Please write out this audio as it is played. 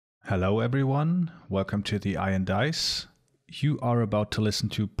Hello everyone, welcome to the Iron Dice. You are about to listen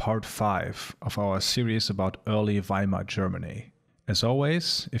to part 5 of our series about early Weimar Germany. As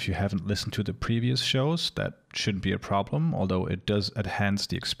always, if you haven't listened to the previous shows, that shouldn't be a problem, although it does enhance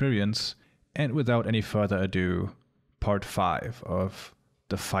the experience. And without any further ado, part 5 of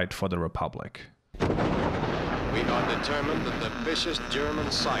The Fight for the Republic. We are determined that the vicious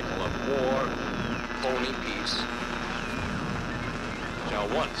German cycle of war, phony peace, shall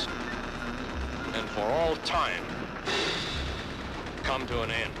once and for all time come to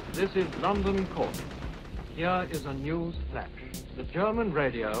an end. This is London Court. Here is a news flash. The German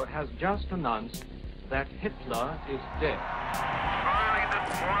radio has just announced that Hitler is dead. Early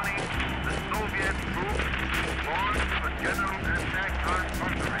this morning, the Soviet troops launched a general attack on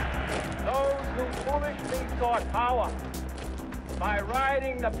Hungary. Those who foolishly sought power by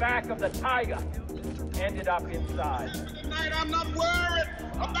riding the back of the tiger ended up inside. Tonight I'm not worried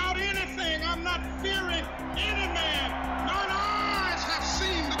about anything. I'm not fearing any man. None eyes have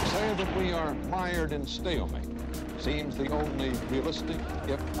seen the... Say that we are mired in stalemate seems the only realistic,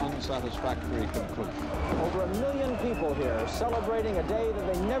 if unsatisfactory, conclusion. Over 1 million people here celebrating a day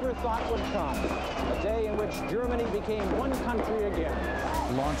that they never thought would come. A day in which Germany became one country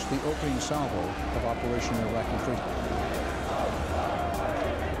again. Launched the opening salvo of Operation Iraqi Freedom.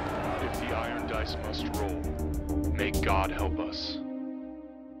 If the Iron Dice must roll, may God help us.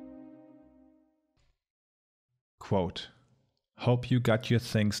 Quote, "Hope you got your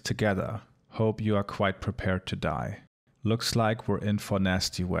things together. Hope you are quite prepared to die. Looks like we're in for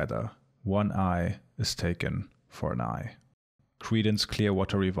nasty weather. One eye is taken for an eye." Creedence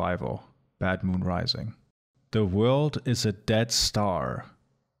Clearwater Revival, Bad Moon Rising. The world is a dead star.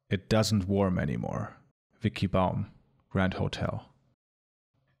 It doesn't warm anymore. Vicky Baum, Grand Hotel.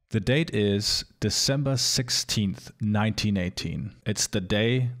 The date is December 16th, 1918. It's the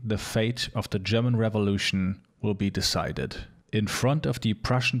day the fate of the German Revolution will be decided. In front of the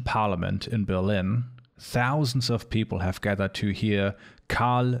Prussian parliament in Berlin, thousands of people have gathered to hear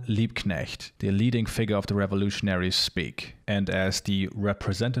Karl Liebknecht, the leading figure of the revolutionaries, speak. And as the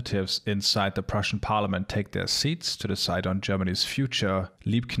representatives inside the Prussian parliament take their seats to decide on Germany's future,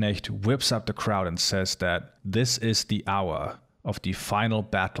 Liebknecht whips up the crowd and says that this is the hour of the final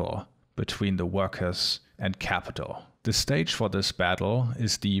battle between the workers and capital. The stage for this battle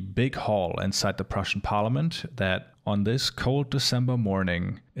is the big hall inside the Prussian parliament that on this cold December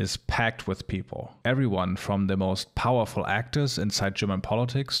morning is packed with people. Everyone from the most powerful actors inside German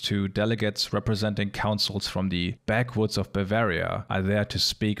politics to delegates representing councils from the backwoods of Bavaria are there to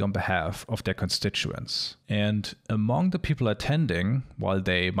speak on behalf of their constituents. And among the people attending, while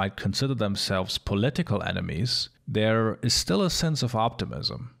they might consider themselves political enemies, there is still a sense of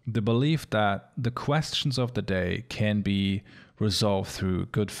optimism. The belief that the questions of the day can be resolved through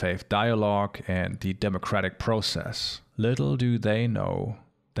good faith dialogue and the democratic process. Little do they know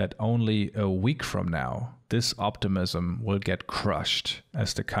that only a week from now, this optimism will get crushed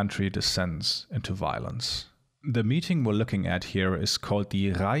as the country descends into violence. The meeting we're looking at here is called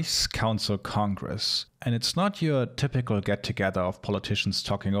the Reichscouncil Congress, and it's not your typical get-together of politicians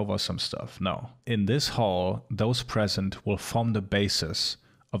talking over some stuff, no. In this hall, those present will form the basis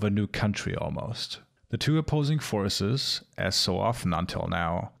of a new country almost. The two opposing forces, as so often until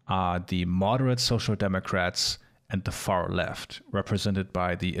now, are the moderate Social Democrats and the far left, represented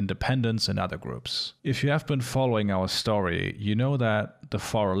by the independents and other groups. If you have been following our story, you know that the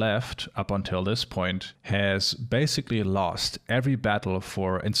far left, up until this point, has basically lost every battle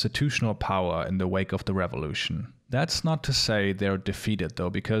for institutional power in the wake of the revolution. That's not to say they're defeated though,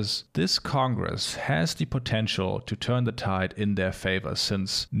 because this Congress has the potential to turn the tide in their favor,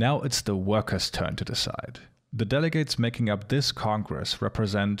 since now it's the workers' turn to decide. The delegates making up this Congress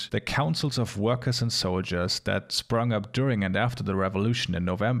represent the councils of workers and soldiers that sprung up during and after the revolution in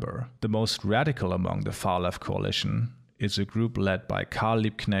November. The most radical among the far-left coalition is a group led by Karl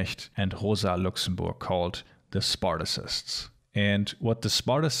Liebknecht and Rosa Luxemburg called the Spartacists. And what the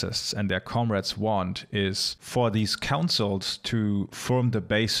Spartacists and their comrades want is for these councils to form the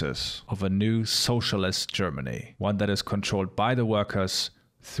basis of a new socialist Germany, one that is controlled by the workers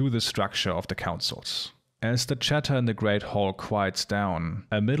through the structure of the councils. As the chatter in the great hall quiets down,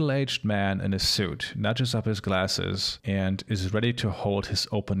 a middle-aged man in a suit nudges up his glasses and is ready to hold his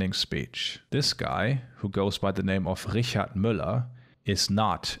opening speech. This guy, who goes by the name of Richard Müller, is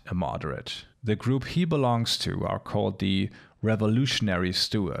not a moderate. The group he belongs to are called the revolutionary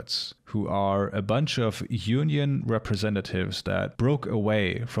stewards, who are a bunch of union representatives that broke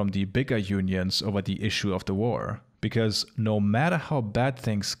away from the bigger unions over the issue of the war. because no matter how bad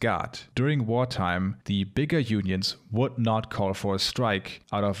things got, during wartime, the bigger unions would not call for a strike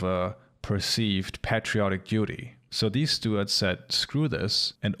out of a perceived patriotic duty. So these stewards said, screw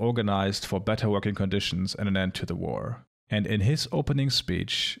this, and organized for better working conditions and an end to the war. And in his opening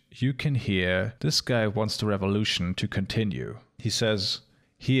speech, you can hear this guy wants the revolution to continue. He says,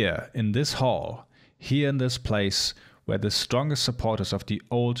 here, in this hall, here in this place, where the strongest supporters of the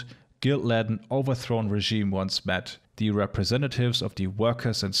old, guilt-laden, overthrown regime once met, the representatives of the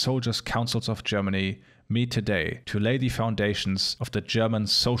workers' and soldiers' councils of Germany meet today to lay the foundations of the German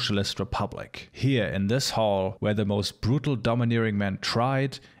Socialist Republic. Here in this hall, where the most brutal domineering men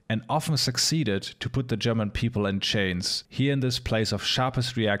tried and often succeeded to put the German people in chains, here in this place of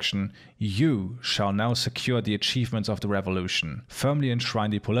sharpest reaction, you shall now secure the achievements of the revolution, firmly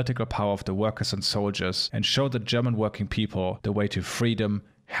enshrine the political power of the workers and soldiers, and show the German working people the way to freedom,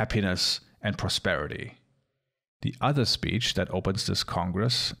 happiness, and prosperity. The other speech that opens this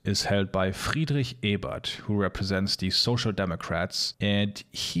Congress is held by Friedrich Ebert, who represents the Social Democrats, and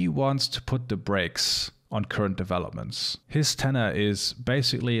he wants to put the brakes on current developments. His tenor is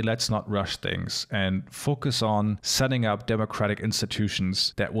basically, let's not rush things and focus on setting up democratic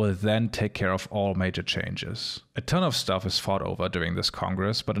institutions that will then take care of all major changes. A ton of stuff is fought over during this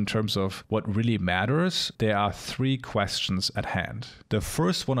Congress, but in terms of what really matters, there are 3 questions at hand. The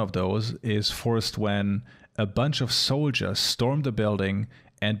first one of those is forced when a bunch of soldiers storm the building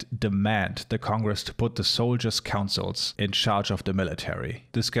and demand the Congress to put the soldiers' councils in charge of the military.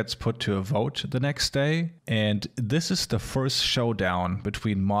 This gets put to a vote the next day, and this is the first showdown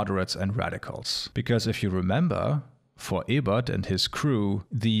between moderates and radicals. Because if you remember, for Ebert and his crew,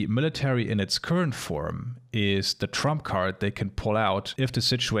 the military in its current form is the trump card they can pull out if the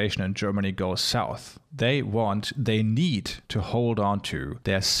situation in Germany goes south. They need to hold on to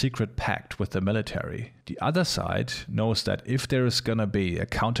their secret pact with the military. The other side knows that if there is going to be a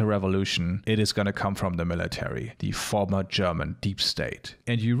counter-revolution, it is going to come from the military, the former German deep state.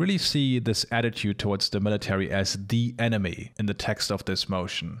 And you really see this attitude towards the military as the enemy in the text of this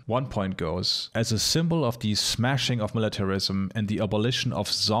motion. One point goes, as a symbol of the smashing of militarism and the abolition of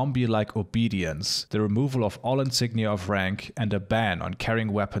zombie-like obedience, the removal of all insignia of rank and a ban on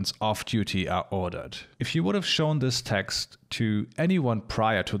carrying weapons off-duty are ordered. If you would have shown this text to anyone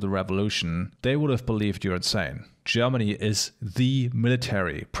prior to the revolution, they would have believed you're insane. Germany is the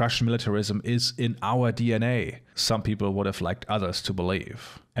military. Prussian militarism is in our DNA. Some people would have liked others to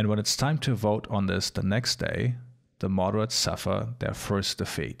believe. And when it's time to vote on this the next day, the moderates suffer their first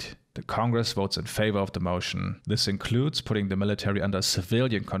defeat. The Congress votes in favor of the motion. This includes putting the military under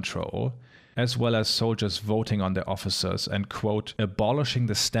civilian control, as well as soldiers voting on their officers and, quote, abolishing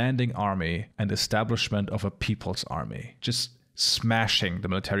the standing army and establishment of a people's army. Just smashing the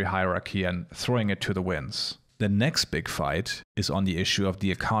military hierarchy and throwing it to the winds. The next big fight is on the issue of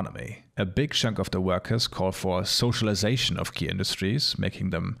the economy. A big chunk of the workers call for socialization of key industries, making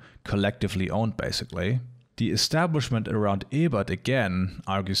them collectively owned basically. The establishment around Ebert again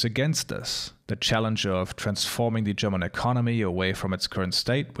argues against this. The challenge of transforming the German economy away from its current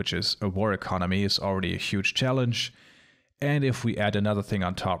state, which is a war economy, is already a huge challenge. And if we add another thing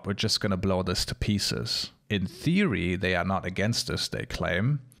on top, we're just going to blow this to pieces. In theory, they are not against this, they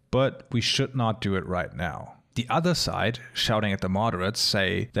claim, but we should not do it right now. The other side, shouting at the moderates,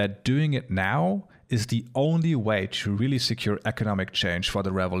 say that doing it now is the only way to really secure economic change for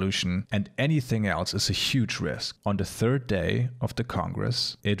the revolution, and anything else is a huge risk. On the third day of the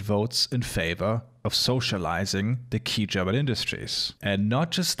Congress, it votes in favor of socializing the key German industries. And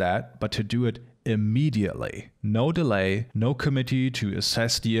not just that, but to do it immediately. No delay, no committee to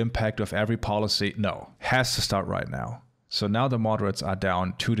assess the impact of every policy. No, has to start right now. So now the moderates are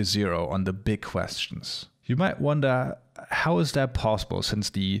down 2-0 on the big questions. You might wonder, how is that possible, since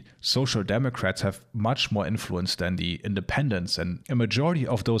the Social Democrats have much more influence than the Independents, and a majority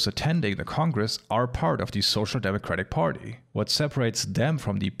of those attending the Congress are part of the Social Democratic Party. What separates them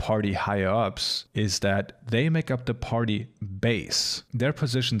from the party higher-ups is that they make up the party base. Their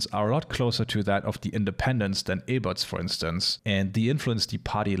positions are a lot closer to that of the Independents than Ebert's, for instance, and the influence the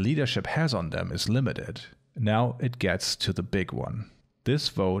party leadership has on them is limited. Now it gets to the big one. This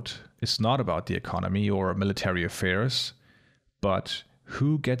vote is not about the economy or military affairs, but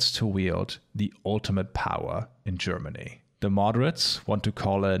who gets to wield the ultimate power in Germany. The moderates want to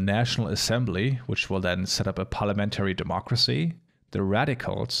call a national assembly, which will then set up a parliamentary democracy. The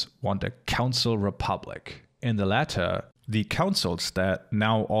radicals want a council republic. In the latter, the councils that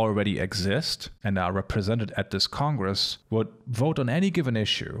now already exist and are represented at this Congress would vote on any given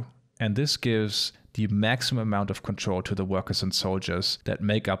issue, and this gives the maximum amount of control to the workers and soldiers that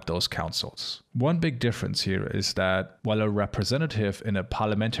make up those councils. One big difference here is that while a representative in a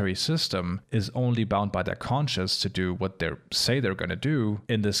parliamentary system is only bound by their conscience to do what they say they're going to do,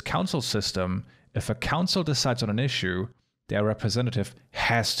 in this council system, if a council decides on an issue, their representative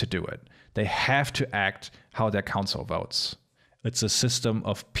has to do it. They have to act how their council votes. It's a system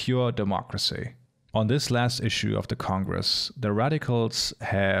of pure democracy. On this last issue of the Congress, the radicals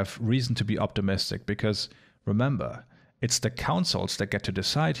have reason to be optimistic because, remember, it's the councils that get to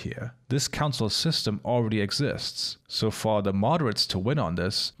decide here. This council system already exists. So for the moderates to win on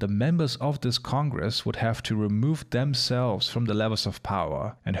this, the members of this Congress would have to remove themselves from the levels of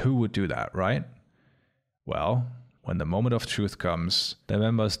power. And who would do that, right? Well, when the moment of truth comes, the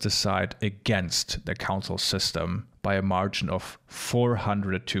members decide against the council system by a margin of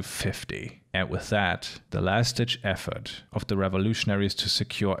 400 to 50. And with that, the last-ditch effort of the revolutionaries to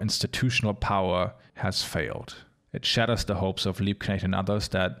secure institutional power has failed. It shatters the hopes of Liebknecht and others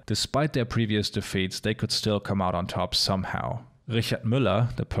that, despite their previous defeats, they could still come out on top somehow. Richard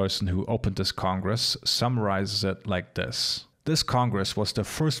Müller, the person who opened this Congress, summarizes it like this. This Congress was the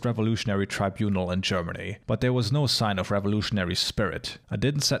first revolutionary tribunal in Germany, but there was no sign of revolutionary spirit. I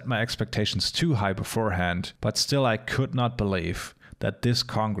didn't set my expectations too high beforehand, but still I could not believe that this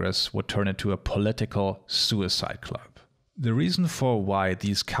Congress would turn into a political suicide club. The reason for why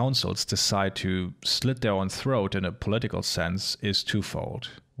these councils decide to slit their own throat in a political sense is twofold.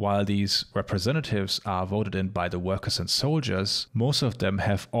 While these representatives are voted in by the workers and soldiers, most of them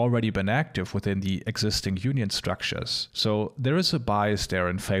have already been active within the existing union structures. So there is a bias there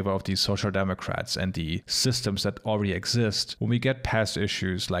in favor of these social democrats and the systems that already exist when we get past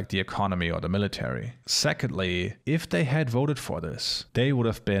issues like the economy or the military. Secondly, if they had voted for this, they would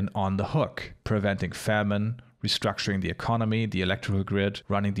have been on the hook, preventing famine, restructuring the economy, the electrical grid,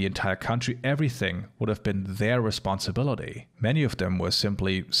 running the entire country, everything would have been their responsibility. Many of them were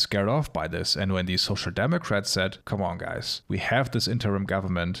simply scared off by this, and when these social democrats said, come on guys, we have this interim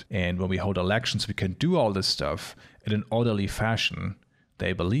government, and when we hold elections we can do all this stuff in an orderly fashion,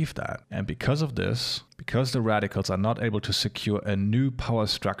 they believe that. And because of this, because the radicals are not able to secure a new power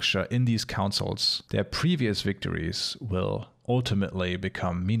structure in these councils, their previous victories will ultimately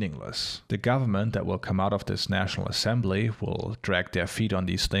become meaningless. The government that will come out of this National Assembly will drag their feet on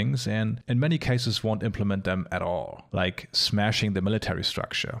these things and in many cases won't implement them at all, like smashing the military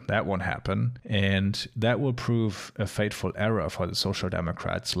structure. That won't happen, and that will prove a fateful error for the Social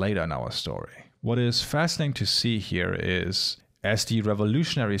Democrats later in our story. What is fascinating to see here is, as the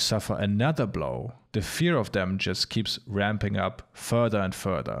revolutionaries suffer another blow, the fear of them just keeps ramping up further and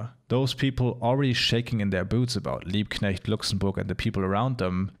further. Those people already shaking in their boots about Liebknecht, Luxemburg, and the people around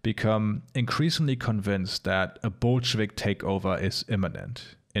them become increasingly convinced that a Bolshevik takeover is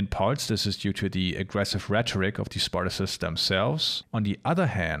imminent. In parts, this is due to the aggressive rhetoric of the Spartacists themselves. On the other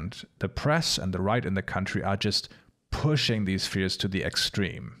hand, the press and the right in the country are just pushing these fears to the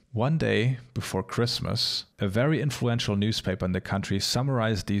extreme. One day before Christmas, a very influential newspaper in the country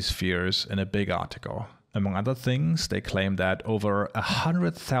summarized these fears in a big article. Among other things, they claim that over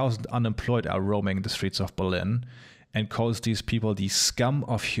 100,000 unemployed are roaming the streets of Berlin and calls these people the scum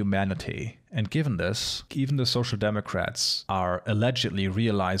of humanity. And given this, even the Social Democrats are allegedly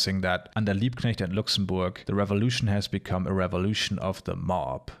realizing that under Liebknecht and Luxemburg, the revolution has become a revolution of the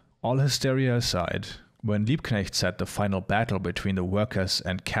mob. All hysteria aside, when Liebknecht said the final battle between the workers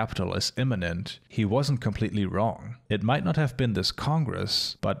and capital is imminent, he wasn't completely wrong. It might not have been this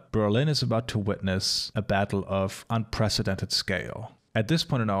Congress, but Berlin is about to witness a battle of unprecedented scale. At this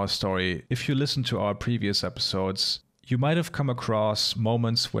point in our story, if you listen to our previous episodes, you might have come across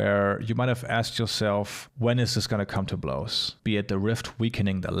moments where you might have asked yourself, when is this going to come to blows? Be it the rift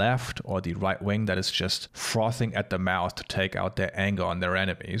weakening the left or the right wing that is just frothing at the mouth to take out their anger on their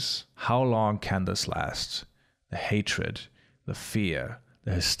enemies. How long can this last? The hatred, the fear,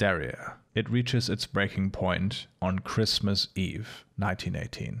 the hysteria. It reaches its breaking point on Christmas Eve,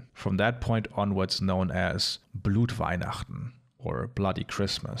 1918. From that point onwards known as Blutweihnachten, or Bloody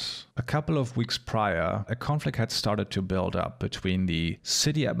Christmas. A couple of weeks prior, a conflict had started to build up between the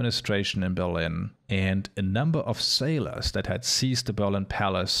city administration in Berlin and a number of sailors that had seized the Berlin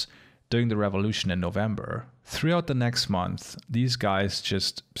Palace during the revolution in November. Throughout the next month, these guys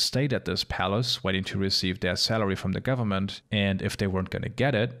just stayed at this palace waiting to receive their salary from the government, and if they weren't going to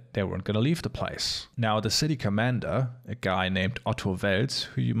get it, they weren't going to leave the place. Now, the city commander, a guy named Otto Wels,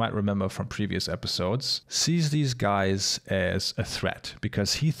 who you might remember from previous episodes, sees these guys as a threat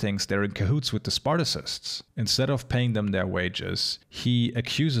because he thinks they're in cahoots with the Spartacists. Instead of paying them their wages, he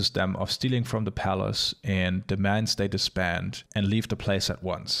accuses them of stealing from the palace and demands they disband and leave the place at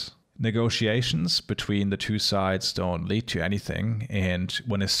once. Negotiations between the two sides don't lead to anything, and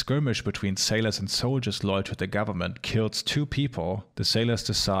when a skirmish between sailors and soldiers loyal to the government kills 2 people, the sailors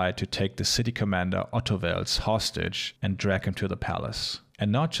decide to take the city commander Otto Wels hostage and drag him to the palace.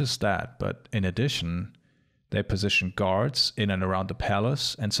 And not just that, but in addition, they position guards in and around the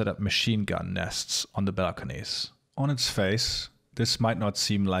palace and set up machine gun nests on the balconies. On its face, this might not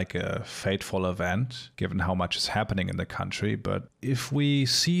seem like a fateful event, given how much is happening in the country, but if we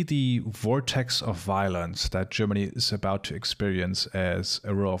see the vortex of violence that Germany is about to experience as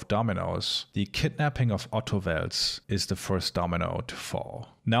a row of dominoes, the kidnapping of Otto Wels is the first domino to fall.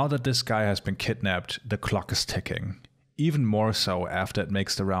 Now that this guy has been kidnapped, the clock is ticking. Even more so after it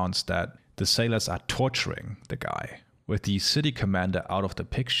makes the rounds that the sailors are torturing the guy. With the city commander out of the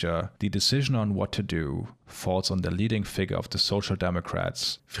picture, the decision on what to do falls on the leading figure of the Social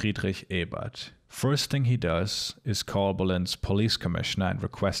Democrats, Friedrich Ebert. First thing he does is call Berlin's police commissioner and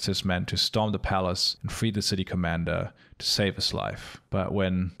request his men to storm the palace and free the city commander to save his life. But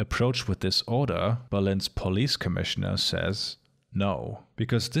when approached with this order, Berlin's police commissioner says no,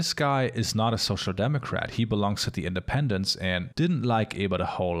 because this guy is not a Social Democrat. He belongs to the Independents and didn't like Ebert a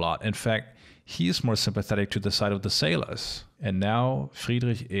whole lot. In fact, he is more sympathetic to the side of the sailors. And now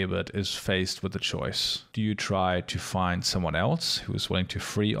Friedrich Ebert is faced with a choice. Do you try to find someone else who is willing to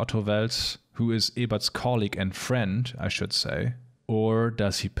free Otto Wels, who is Ebert's colleague and friend, I should say, or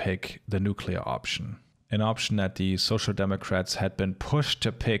does he pick the nuclear option? An option that the Social Democrats had been pushed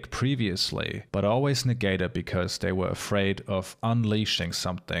to pick previously, but always negated because they were afraid of unleashing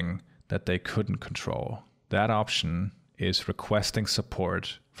something that they couldn't control. That option is requesting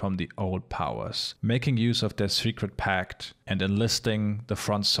support from the old powers, making use of their secret pact and enlisting the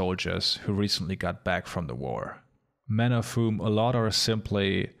front soldiers who recently got back from the war. Men of whom a lot are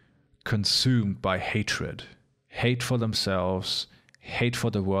simply consumed by hatred. Hate for themselves, hate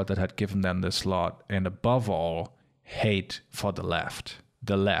for the world that had given them this lot, and above all, hate for the left.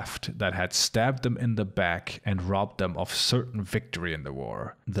 The left that had stabbed them in the back and robbed them of certain victory in the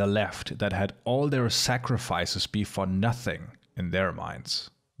war. The left that had all their sacrifices be for nothing in their minds.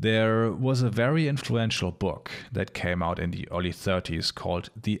 There was a very influential book that came out in the early 30s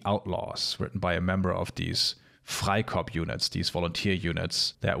called The Outlaws, written by a member of these Freikorps units, these volunteer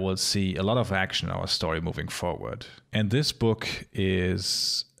units, that will see a lot of action in our story moving forward. And this book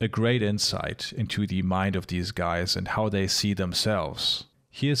is a great insight into the mind of these guys and how they see themselves.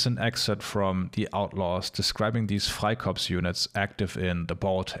 Here's an excerpt from The Outlaws describing these Freikorps units active in the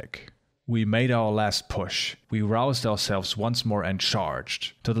Baltic. We made our last push. We roused ourselves once more and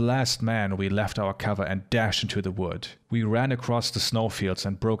charged. To the last man we left our cover and dashed into the wood. We ran across the snowfields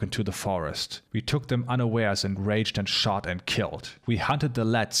and broke into the forest. We took them unawares and raged and shot and killed. We hunted the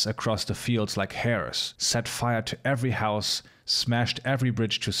lads across the fields like hares, set fire to every house, smashed every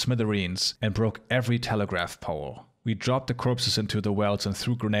bridge to smithereens, and broke every telegraph pole. We dropped the corpses into the wells and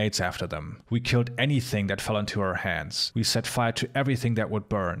threw grenades after them. We killed anything that fell into our hands. We set fire to everything that would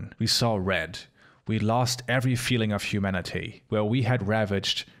burn. We saw red. We lost every feeling of humanity. Where we had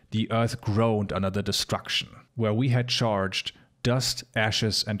ravaged, the earth groaned under the destruction. Where we had charged, dust,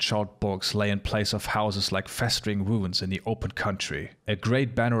 ashes, and charred bulks lay in place of houses like festering wounds in the open country. A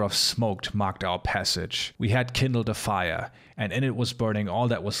great banner of smoke marked our passage. We had kindled a fire, and in it was burning all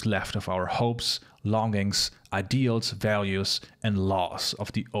that was left of our hopes, longings, ideals, values, and laws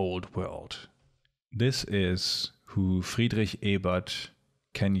of the old world. This is who Friedrich Ebert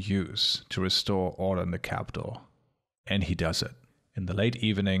can use to restore order in the capital. And he does it. In the late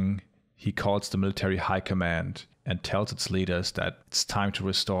evening, he calls the military high command and tells its leaders that it's time to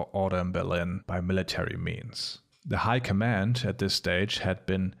restore order in Berlin by military means. The high command at this stage had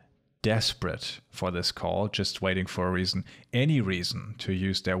been desperate for this call, just waiting for a reason, any reason, to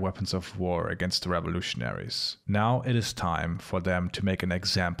use their weapons of war against the revolutionaries. Now it is time for them to make an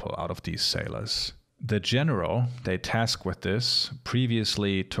example out of these sailors. The general they tasked with this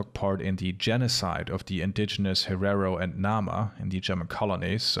previously took part in the genocide of the indigenous Herero and Nama in the German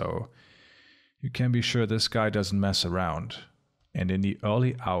colonies, so you can be sure this guy doesn't mess around. And in the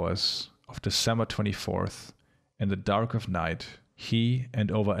early hours of December 24th, in the dark of night, he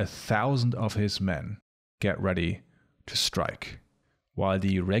and over 1,000 of his men get ready to strike. While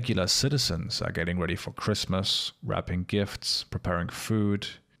the regular citizens are getting ready for Christmas, wrapping gifts, preparing food,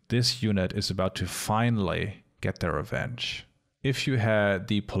 this unit is about to finally get their revenge. If you had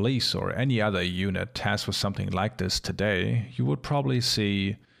the police or any other unit tasked with something like this today, you would probably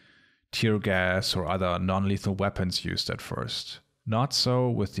see tear gas or other non-lethal weapons used at first. Not so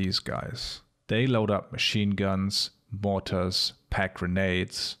with these guys. They load up machine guns, mortars, pack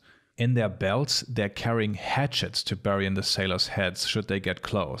grenades. In their belts, they're carrying hatchets to bury in the sailors' heads should they get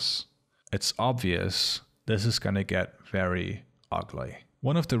close. it's obvious this is going to get very ugly.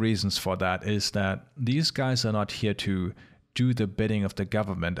 One of the reasons for that is that these guys are not here to do the bidding of the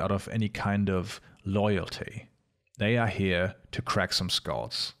government out of any kind of loyalty. They are here to crack some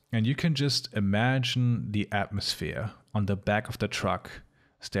skulls. And you can just imagine the atmosphere on the back of the truck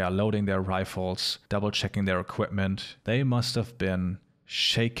as they are loading their rifles, double-checking their equipment. They must have been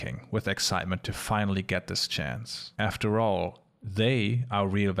shaking with excitement to finally get this chance. After all, they are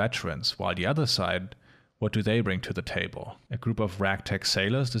real veterans, while the other side, what do they bring to the table? A group of ragtag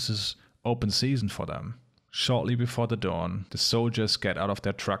sailors? This is open season for them. Shortly before the dawn, the soldiers get out of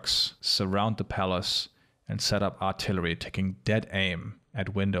their trucks, surround the palace, and set up artillery taking dead aim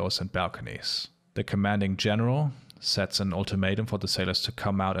at windows and balconies. The commanding general sets an ultimatum for the sailors to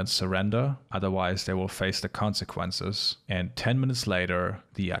come out and surrender, otherwise they will face the consequences. And 10 minutes later,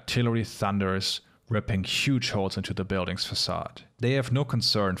 the artillery thunders, ripping huge holes into the building's facade. They have no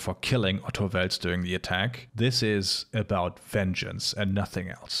concern for killing Otto Wels during the attack. This is about vengeance and nothing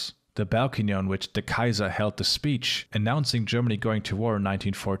else. The balcony on which the Kaiser held the speech announcing Germany going to war in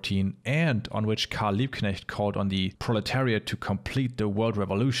 1914 and on which Karl Liebknecht called on the proletariat to complete the world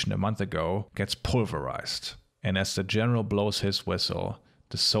revolution a month ago gets pulverized. And as the general blows his whistle,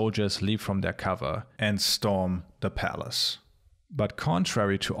 the soldiers leap from their cover and storm the palace. But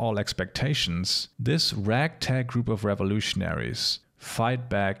contrary to all expectations, this ragtag group of revolutionaries fight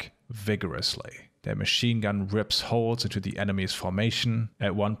back vigorously. Their machine gun rips holes into the enemy's formation.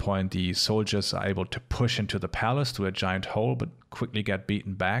 At one point, the soldiers are able to push into the palace through a giant hole, but quickly get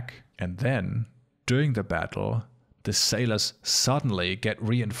beaten back. And then, during the battle, the sailors suddenly get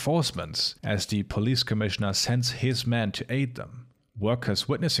reinforcements as the police commissioner sends his men to aid them. Workers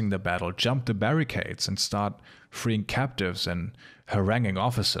witnessing the battle jump the barricades and start freeing captives and haranguing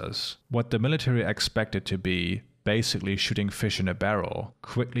officers. What the military expected to be basically shooting fish in a barrel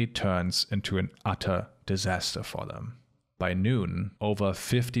quickly turns into an utter disaster for them. By noon, over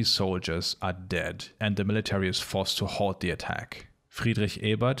 50 soldiers are dead and the military is forced to halt the attack. Friedrich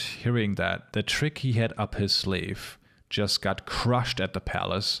Ebert, hearing that the trick he had up his sleeve just got crushed at the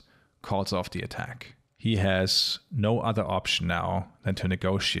palace, calls off the attack. He has no other option now than to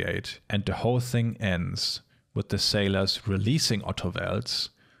negotiate, and the whole thing ends with the sailors releasing Otto Wels,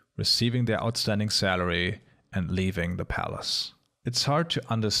 receiving their outstanding salary, and leaving the palace. It's hard to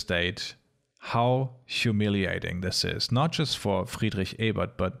understate how humiliating this is, not just for Friedrich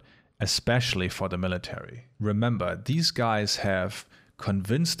Ebert, but especially for the military. Remember, these guys have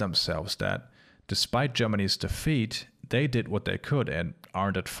convinced themselves that despite Germany's defeat, they did what they could and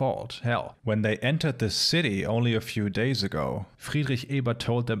aren't at fault. Hell, when they entered the city only a few days ago, Friedrich Ebert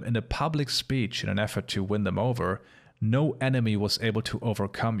told them in a public speech in an effort to win them over, no enemy was able to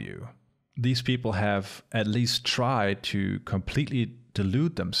overcome you. These people have at least tried to completely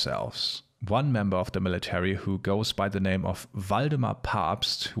delude themselves. One member of the military, who goes by the name of Waldemar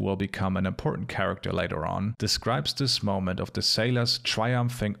Pabst, who will become an important character later on, describes this moment of the sailors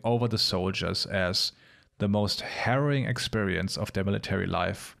triumphing over the soldiers as the most harrowing experience of their military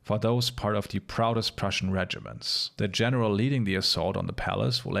life for those part of the proudest Prussian regiments. The general leading the assault on the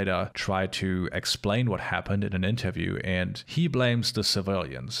palace will later try to explain what happened in an interview, and he blames the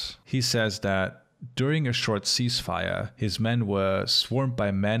civilians. He says that during a short ceasefire, his men were swarmed by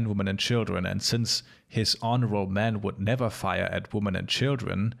men, women, and children, and since his honorable men would never fire at women and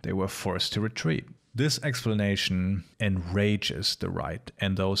children, they were forced to retreat. This explanation enrages the right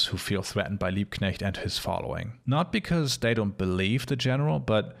and those who feel threatened by Liebknecht and his following. Not because they don't believe the general,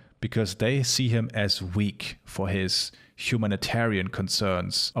 but because they see him as weak for his humanitarian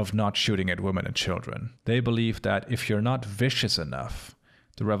concerns of not shooting at women and children. They believe that if you're not vicious enough,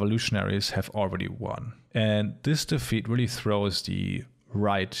 the revolutionaries have already won. And this defeat really throws the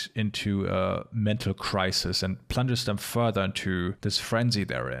right into a mental crisis and plunges them further into this frenzy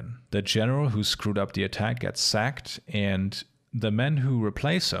they're in. The general who screwed up the attack gets sacked, and the men who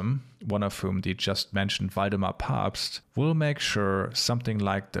replace him, one of whom the just mentioned Waldemar Pabst, will make sure something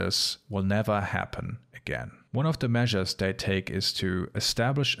like this will never happen again. One of the measures they take is to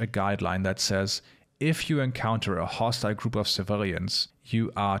establish a guideline that says if you encounter a hostile group of civilians,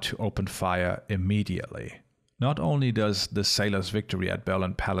 you are to open fire immediately. Not only does the sailors' victory at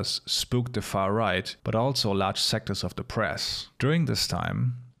Berlin Palace spook the far right, but also large sectors of the press. During this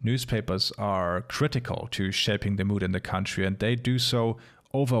time, newspapers are critical to shaping the mood in the country, and they do so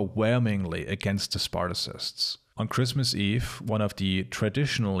overwhelmingly against the Spartacists. On Christmas Eve, one of the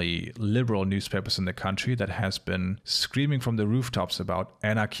traditionally liberal newspapers in the country that has been screaming from the rooftops about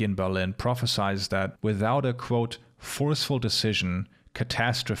anarchy in Berlin prophesies that without a, quote, forceful decision,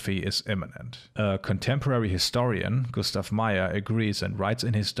 catastrophe is imminent. A contemporary historian, Gustav Meyer, agrees and writes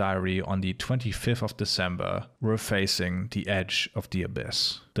in his diary on the 25th of December, "We're facing the edge of the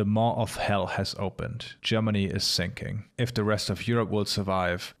abyss. The maw of hell has opened. Germany is sinking. If the rest of Europe will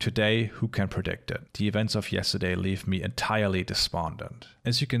survive, today, who can predict it? The events of yesterday leave me entirely despondent."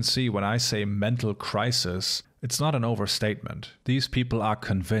 As you can see, when I say mental crisis, it's not an overstatement. These people are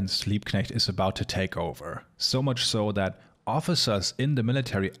convinced Liebknecht is about to take over. So much so that officers in the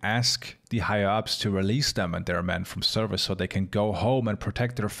military ask the higher-ups to release them and their men from service so they can go home and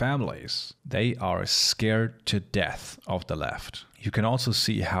protect their families. They are scared to death of the left. You can also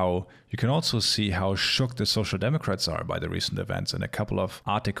see how shook the Social Democrats are by the recent events in a couple of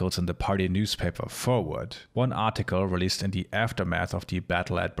articles in the party newspaper Forward. One article released in the aftermath of the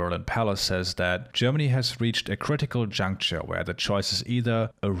battle at Berlin Palace says that Germany has reached a critical juncture where the choice is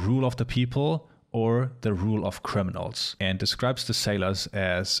either a rule of the people or the rule of criminals, and describes the sailors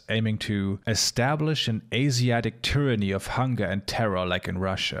as aiming to establish an Asiatic tyranny of hunger and terror like in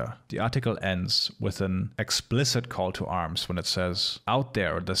Russia. The article ends with an explicit call to arms when it says, "Out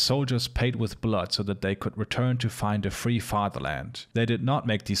there, the soldiers paid with blood so that they could return to find a free fatherland. They did not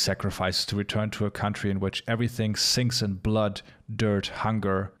make these sacrifices to return to a country in which everything sinks in blood, dirt,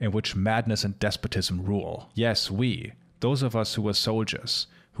 hunger, in which madness and despotism rule. Yes, we, those of us who were soldiers,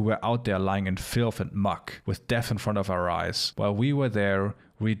 who were out there lying in filth and muck, with death in front of our eyes. While we were there,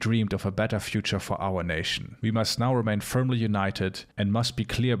 we dreamed of a better future for our nation. We must now remain firmly united and must be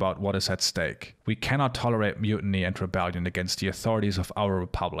clear about what is at stake. We cannot tolerate mutiny and rebellion against the authorities of our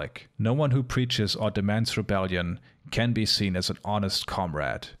republic. No one who preaches or demands rebellion can be seen as an honest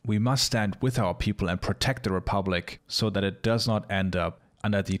comrade. We must stand with our people and protect the republic so that it does not end up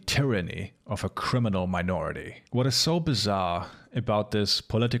under the tyranny of a criminal minority." What is so bizarre about this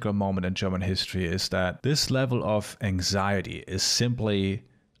political moment in German history is that this level of anxiety is simply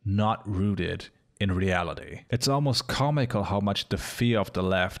not rooted in reality. It's almost comical how much the fear of the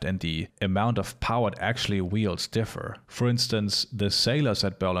left and the amount of power it actually wields differ. For instance, the sailors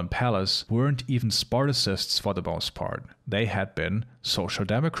at Berlin Palace weren't even Spartacists for the most part. They had been Social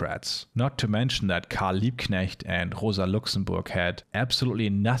Democrats. Not to mention that Karl Liebknecht and Rosa Luxemburg had absolutely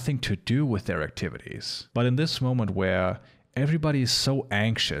nothing to do with their activities. But in this moment where everybody is so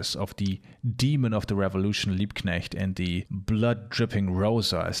anxious of the demon of the revolution Liebknecht and the blood-dripping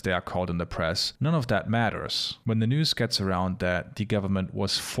Rosa, as they are called in the press, none of that matters. When the news gets around that the government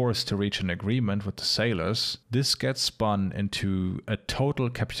was forced to reach an agreement with the sailors, this gets spun into a total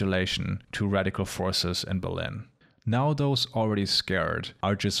capitulation to radical forces in Berlin. Now those already scared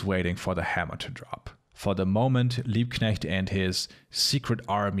are just waiting for the hammer to drop. For the moment, Liebknecht and his secret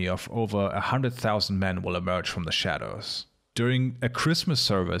army of over 100,000 men will emerge from the shadows. During a Christmas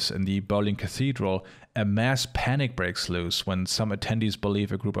service in the Berlin Cathedral, a mass panic breaks loose when some attendees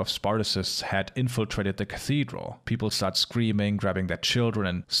believe a group of Spartacists had infiltrated the cathedral. People start screaming, grabbing their children,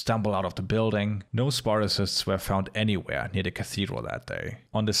 and stumble out of the building. No Spartacists were found anywhere near the cathedral that day.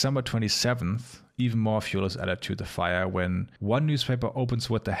 On December 27th, even more fuel is added to the fire when one newspaper opens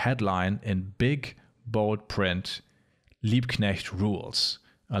with the headline in big, bold print, "Liebknecht rules,"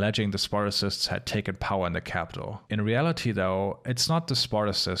 alleging the Spartacists had taken power in the capital. In reality, though, it's not the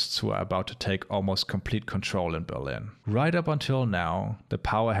Spartacists who are about to take almost complete control in Berlin. Right up until now, the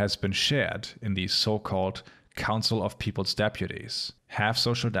power has been shared in the so-called Council of People's Deputies. Half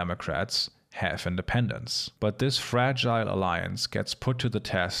Social Democrats, half independents. But this fragile alliance gets put to the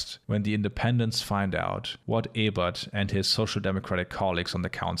test when the independents find out what Ebert and his Social Democratic colleagues on the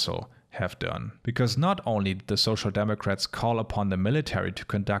council have done. Because not only did the Social Democrats call upon the military to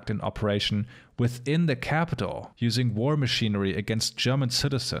conduct an operation within the capital using war machinery against German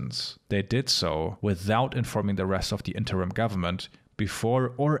citizens, they did so without informing the rest of the interim government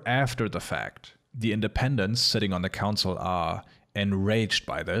before or after the fact. The independents sitting on the council are enraged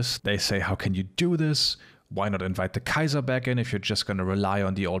by this. They say, how can you do this? Why not invite the Kaiser back in if you're just going to rely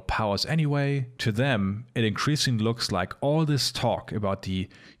on the old powers anyway? To them, it increasingly looks like all this talk about the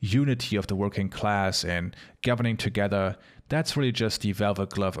unity of the working class and governing together, that's really just the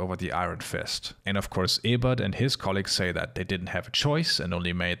velvet glove over the iron fist. And of course, Ebert and his colleagues say that they didn't have a choice and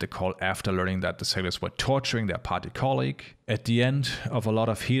only made the call after learning that the sailors were torturing their party colleague. At the end of a lot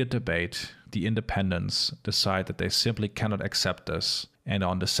of heated debate, the independents decide that they simply cannot accept this. And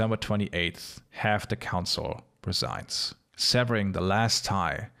on December 28th, half the council resigns, severing the last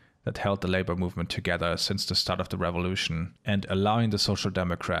tie that held the labor movement together since the start of the revolution and allowing the Social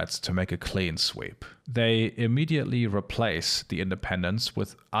Democrats to make a clean sweep. They immediately replace the independents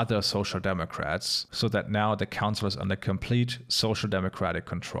with other Social Democrats so that now the council is under complete Social Democratic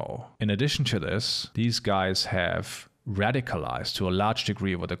control. In addition to this, these guys have radicalized to a large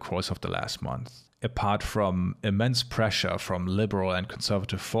degree over the course of the last month. Apart from immense pressure from liberal and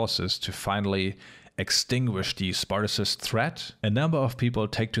conservative forces to finally extinguish the Spartacist threat, a number of people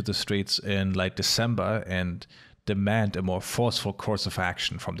take to the streets in late December and demand a more forceful course of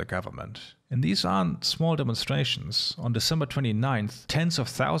action from the government. And these aren't small demonstrations. On December 29th, tens of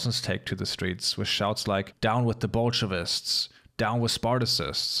thousands take to the streets with shouts like "Down with the Bolshevists," "Down with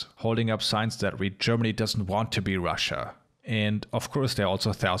Spartacists," holding up signs that read "Germany doesn't want to be Russia." And of course, there are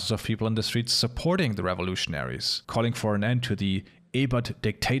also thousands of people in the streets supporting the revolutionaries, calling for an end to the Ebert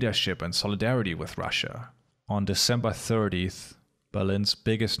dictatorship and solidarity with Russia. On December 30th, Berlin's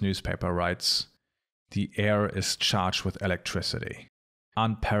biggest newspaper writes, "The air is charged with electricity.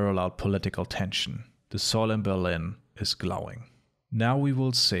 Unparalleled political tension. The soil in Berlin is glowing." Now we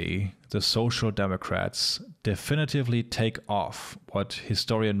will see the Social Democrats definitively take off what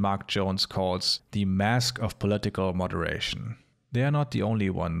historian Mark Jones calls the mask of political moderation. They are not the only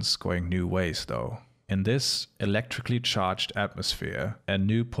ones going new ways, though. In this electrically charged atmosphere, a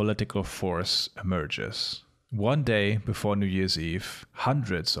new political force emerges. One day before New Year's Eve,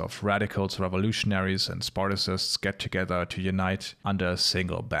 hundreds of radicals, revolutionaries, and Spartacists get together to unite under a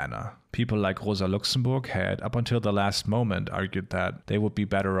single banner. People like Rosa Luxemburg had, up until the last moment, argued that they would be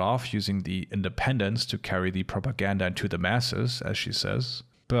better off using the independents to carry the propaganda into the masses, as she says.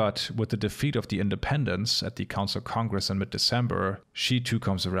 But with the defeat of the independents at the Council Congress in mid-December, she too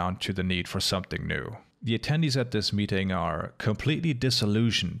comes around to the need for something new. The attendees at this meeting are completely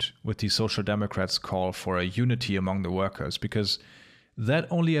disillusioned with the Social Democrats' call for a unity among the workers, because that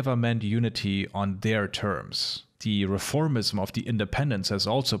only ever meant unity on their terms. The reformism of the independents has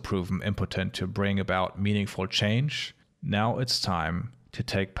also proven impotent to bring about meaningful change. Now it's time to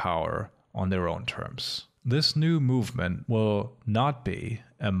take power on their own terms. This new movement will not be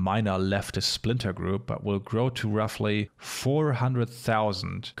a minor leftist splinter group, but will grow to roughly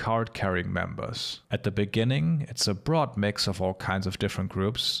 400,000 card-carrying members. At the beginning, it's a broad mix of all kinds of different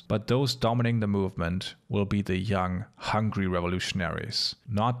groups, but those dominating the movement will be the young, hungry revolutionaries,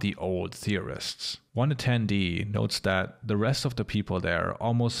 not the old theorists. One attendee notes that the rest of the people there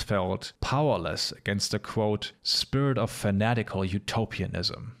almost felt powerless against the, quote, spirit of fanatical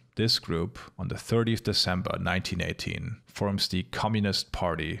utopianism. This group, on the 30th December 1918, forms the Communist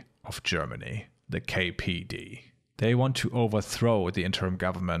Party of Germany, the KPD. They want to overthrow the interim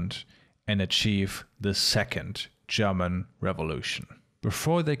government and achieve the Second German Revolution.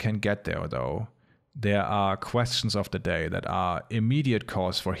 Before they can get there, though, there are questions of the day that are immediate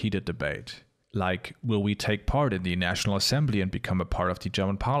cause for heated debate. Like, will we take part in the National Assembly and become a part of the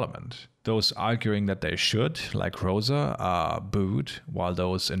German Parliament? Those arguing that they should, like Rosa, are booed, while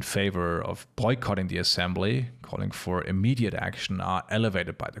those in favor of boycotting the assembly, calling for immediate action, are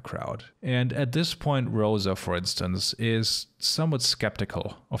elevated by the crowd. And at this point, Rosa, for instance, is somewhat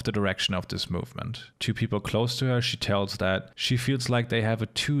skeptical of the direction of this movement. To people close to her, she tells that she feels like they have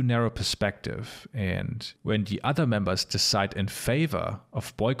a too narrow perspective, and when the other members decide in favor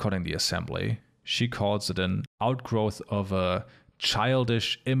of boycotting the assembly, she calls it an outgrowth of a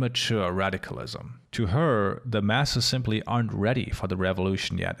childish, immature radicalism. To her, the masses simply aren't ready for the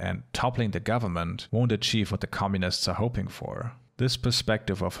revolution yet, and toppling the government won't achieve what the communists are hoping for. This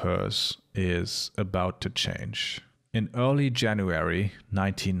perspective of hers is about to change. In early January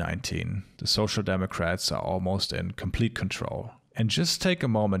 1919, the Social Democrats are almost in complete control. And just take a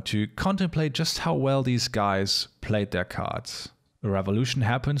moment to contemplate just how well these guys played their cards. A revolution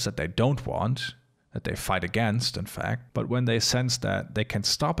happens that they don't want, that they fight against, in fact, but when they sense that they can't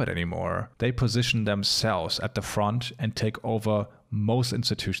stop it anymore, they position themselves at the front and take over most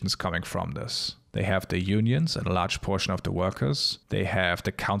institutions coming from this. They have the unions and a large portion of the workers, they have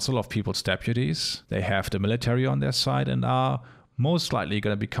the Council of People's Deputies, they have the military on their side, and are most likely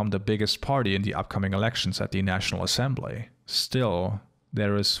going to become the biggest party in the upcoming elections at the National Assembly. Still,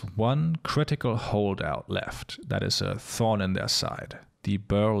 there is one critical holdout left that is a thorn in their side. The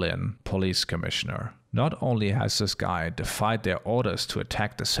Berlin police commissioner. Not only has this guy defied their orders to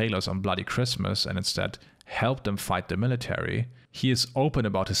attack the sailors on Bloody Christmas and instead helped them fight the military, he is open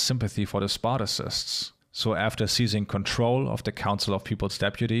about his sympathy for the Spartacists. So after seizing control of the Council of People's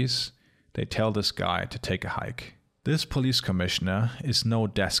Deputies, they tell this guy to take a hike. This police commissioner is no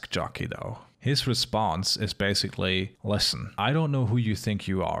desk jockey though. His response is basically, listen, I don't know who you think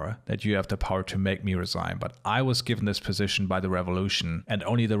you are, that you have the power to make me resign, but I was given this position by the revolution, and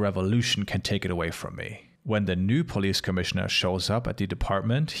only the revolution can take it away from me. When the new police commissioner shows up at the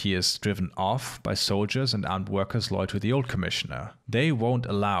department, he is driven off by soldiers and armed workers loyal to the old commissioner. They won't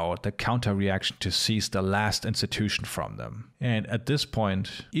allow the counter-reaction to seize the last institution from them. And at this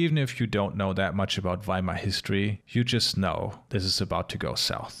point, even if you don't know that much about Weimar history, you just know this is about to go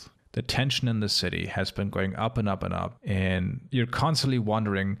south. The tension in the city has been going up and up and up, and you're constantly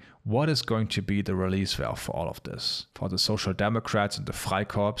wondering what is going to be the release valve for all of this. For the Social Democrats and the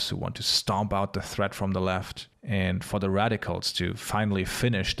Freikorps who want to stomp out the threat from the left, and for the radicals to finally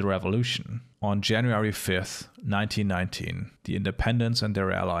finish the revolution. On January 5th, 1919, the independents and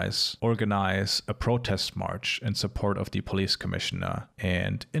their allies organize a protest march in support of the police commissioner.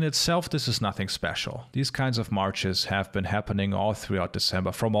 And in itself, this is nothing special. These kinds of marches have been happening all throughout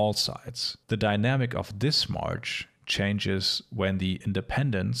December from all sides. The dynamic of this march changes when the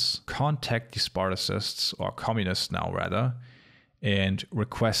independents contact the Spartacists, or communists now rather, and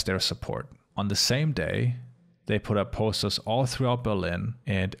request their support. On the same day, they put up posters all throughout Berlin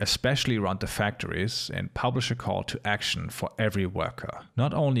and especially around the factories and publish a call to action for every worker.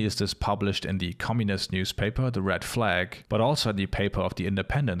 Not only is this published in the communist newspaper, the Red Flag, but also in the paper of the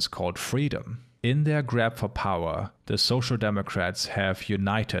independents called Frieden. In their grab for power, the Social Democrats have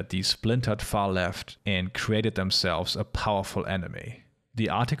united the splintered far left and created themselves a powerful enemy. The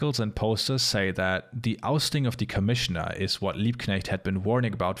articles and posters say that the ousting of the commissioner is what Liebknecht had been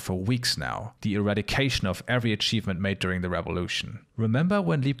warning about for weeks now, the eradication of every achievement made during the revolution. Remember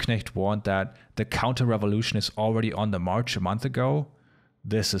when Liebknecht warned that the counter-revolution is already on the march a month ago?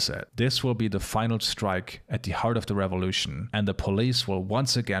 This is it. This will be the final strike at the heart of the revolution, and the police will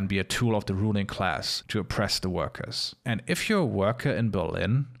once again be a tool of the ruling class to oppress the workers. And if you're a worker in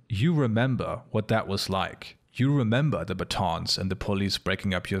Berlin, you remember what that was like. You remember the batons and the police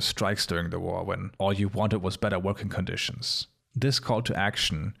breaking up your strikes during the war when all you wanted was better working conditions. This call to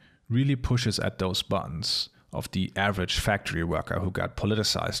action really pushes at those buttons of the average factory worker who got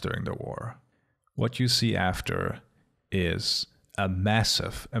politicized during the war. What you see after is a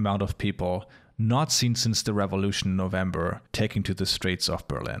massive amount of people not seen since the revolution in November taking to the streets of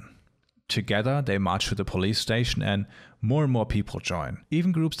Berlin. Together, they march to the police station and more people join.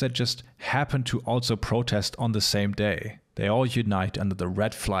 Even groups that just happen to also protest on the same day. They all unite under the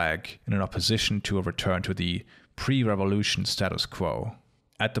red flag in an opposition to a return to the pre-revolution status quo.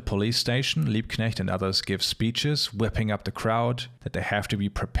 At the police station, Liebknecht and others give speeches, whipping up the crowd, that they have to be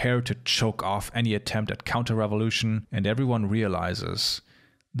prepared to choke off any attempt at counter-revolution, and everyone realizes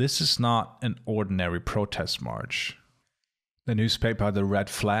this is not an ordinary protest march. The newspaper The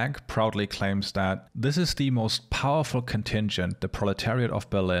Red Flag proudly claims that this is the most powerful contingent the proletariat of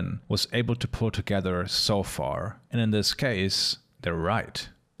Berlin was able to pull together so far. And in this case, they're right.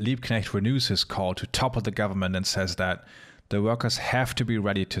 Liebknecht renews his call to topple the government and says that the workers have to be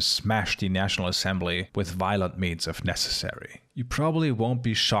ready to smash the National Assembly with violent means if necessary. You probably won't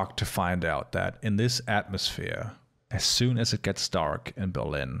be shocked to find out that in this atmosphere, as soon as it gets dark in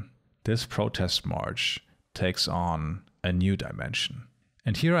Berlin, this protest march takes on a new dimension.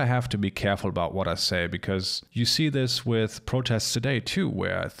 And here I have to be careful about what I say, because you see this with protests today too,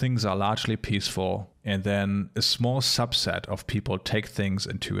 where things are largely peaceful and then a small subset of people take things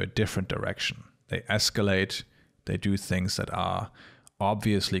into a different direction. They escalate, they do things that are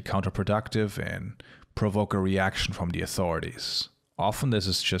obviously counterproductive and provoke a reaction from the authorities. Often this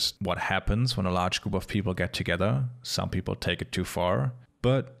is just what happens when a large group of people get together. Some people take it too far.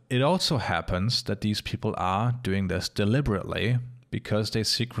 But it also happens that these people are doing this deliberately because they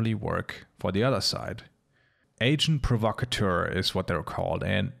secretly work for the other side. Agent provocateur is what they're called,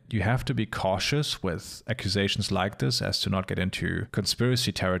 and you have to be cautious with accusations like this as to not get into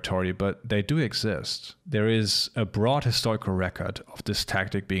conspiracy territory, but they do exist. There is a broad historical record of this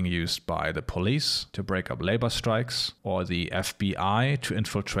tactic being used by the police to break up labor strikes, or the FBI to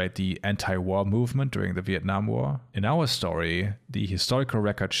infiltrate the anti-war movement during the Vietnam War. In our story, the historical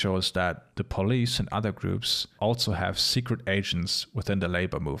record shows that the police and other groups also have secret agents within the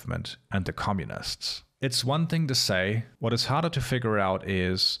labor movement and the communists. It's one thing to say, what is harder to figure out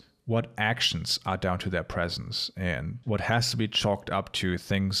is what actions are down to their presence and what has to be chalked up to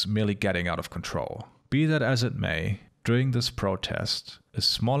things merely getting out of control. Be that as it may, during this protest, a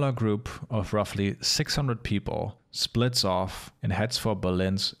smaller group of roughly 600 people splits off and heads for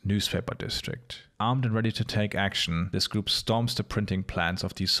Berlin's newspaper district. Armed and ready to take action, this group storms the printing plants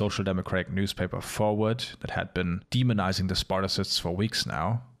of the Social Democratic newspaper Forward that had been demonizing the Spartacists for weeks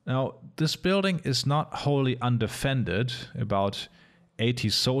now. Now, this building is not wholly undefended. About 80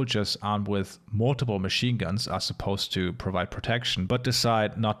 soldiers armed with multiple machine guns are supposed to provide protection, but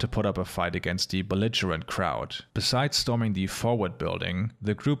decide not to put up a fight against the belligerent crowd. Besides storming the forward building,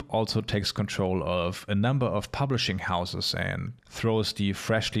 the group also takes control of a number of publishing houses and throws the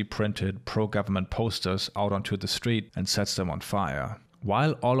freshly printed pro-government posters out onto the street and sets them on fire.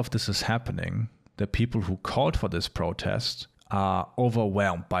 While all of this is happening, the people who called for this protest are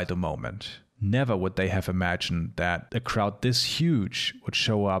overwhelmed by the moment. Never would they have imagined that a crowd this huge would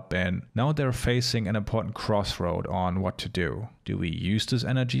show up, and now they're facing an important crossroad on what to do. Do we use this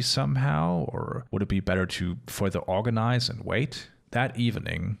energy somehow, or would it be better to further organize and wait? That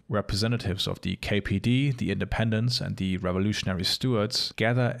evening, representatives of the KPD, the Independents, and the Revolutionary Stewards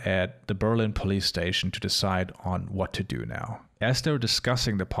gather at the Berlin police station to decide on what to do now. As they're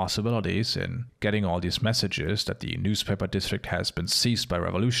discussing the possibilities in getting all these messages that the newspaper district has been seized by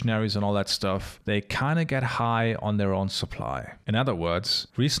revolutionaries and all that stuff, they kind of get high on their own supply. In other words,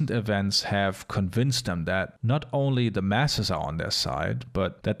 recent events have convinced them that not only the masses are on their side,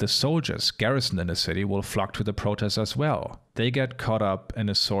 but that the soldiers garrisoned in the city will flock to the protests as well. They get caught up in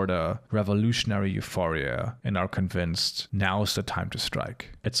a sort of revolutionary euphoria and are convinced now's the time to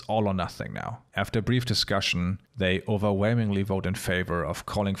strike. It's all or nothing now. After a brief discussion, they overwhelmingly vote in favor of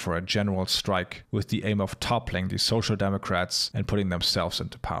calling for a general strike with the aim of toppling the Social Democrats and putting themselves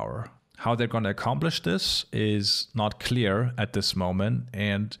into power. How they're going to accomplish this is not clear at this moment,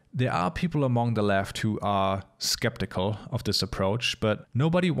 and there are people among the left who are skeptical of this approach, but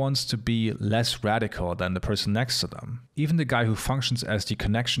nobody wants to be less radical than the person next to them. Even the guy who functions as the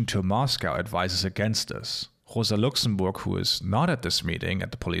connection to Moscow advises against this. Rosa Luxemburg, who is not at this meeting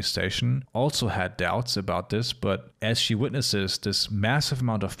at the police station, also had doubts about this, but as she witnesses this massive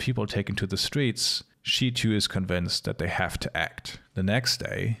amount of people taken to the streets, she too is convinced that they have to act. The next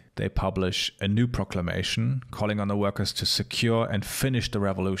day, they publish a new proclamation calling on the workers to secure and finish the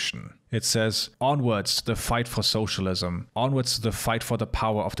revolution. It says, "Onwards to the fight for socialism, onwards to the fight for the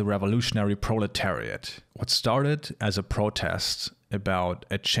power of the revolutionary proletariat." What started as a protest about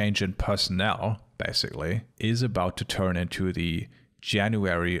a change in personnel, basically, is about to turn into the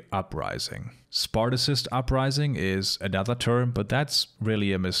January uprising. Spartacist uprising is another term, but that's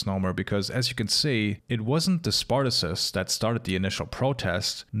really a misnomer because, as you can see, it wasn't the Spartacists that started the initial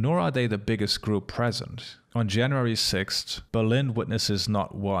protest, nor are they the biggest group present. On January 6th, Berlin witnesses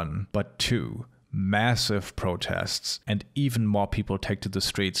not one, but two massive protests, and even more people take to the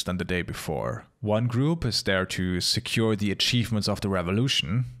streets than the day before. One group is there to secure the achievements of the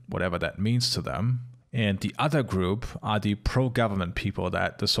revolution, whatever that means to them. And the other group are the pro-government people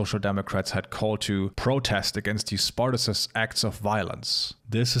that the Social Democrats had called to protest against the Spartacist acts of violence.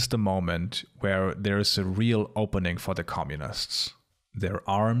 This is the moment where there is a real opening for the communists. They're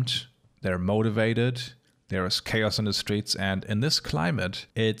armed, they're motivated, there is chaos in the streets, and in this climate,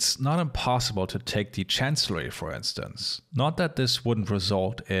 it's not impossible to take the Chancellery, for instance. Not that this wouldn't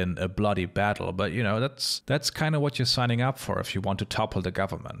result in a bloody battle, but that's kind of what you're signing up for if you want to topple the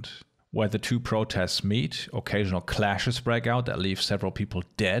government. Where the two protests meet, occasional clashes break out that leave several people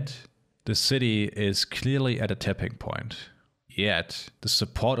dead. The city is clearly at a tipping point. Yet, the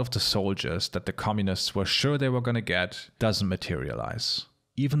support of the soldiers that the communists were sure they were going to get doesn't materialize.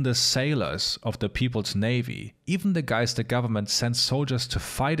 Even the sailors of the People's Navy, even the guys the government sent soldiers to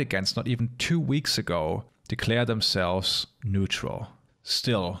fight against not even 2 weeks ago, declare themselves neutral.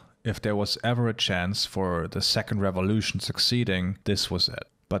 Still, if there was ever a chance for the second revolution succeeding, this was it.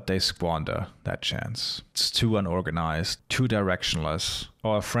 But they squander that chance. It's too unorganized, too directionless.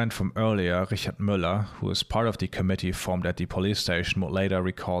 Our friend from earlier, Richard Müller, who is part of the committee formed at the police station, would later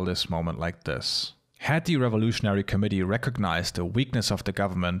recall this moment like this. Had the Revolutionary Committee recognized the weakness of the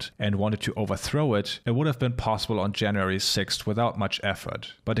government and wanted to overthrow it, it would have been possible on January 6th without much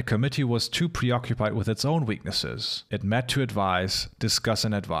effort. But the committee was too preoccupied with its own weaknesses. It met to advise, discuss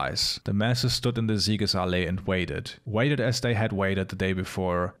and advise. The masses stood in the Siegesallee and waited. Waited as they had waited the day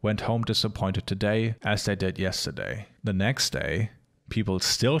before, went home disappointed today as they did yesterday. The next day, people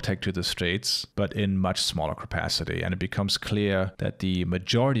still take to the streets, but in much smaller capacity, and it becomes clear that the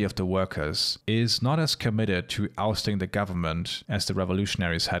majority of the workers is not as committed to ousting the government as the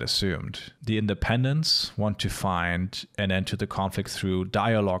revolutionaries had assumed. The independents want to find an end to the conflict through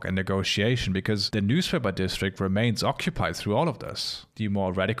dialogue and negotiation because the newspaper district remains occupied through all of this. the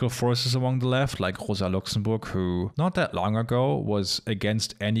more radical forces among the left, like Rosa Luxemburg, who not that long ago was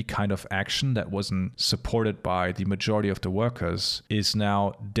against any kind of action that wasn't supported by the majority of the workers, is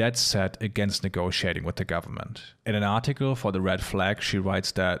now dead set against negotiating with the government. In an article for the Red Flag, she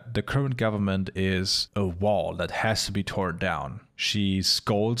writes that the current government is a wall that has to be torn down. She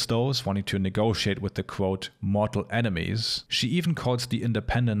scolds those wanting to negotiate with the, quote, mortal enemies. She even calls the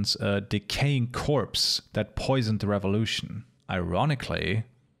independents a decaying corpse that poisoned the revolution. Ironically,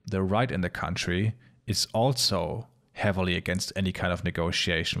 the right in the country is also heavily against any kind of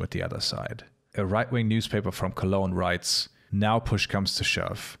negotiation with the other side. A right-wing newspaper from Cologne writes, "Now push comes to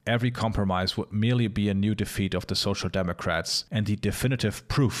shove. Every compromise would merely be a new defeat of the Social Democrats and the definitive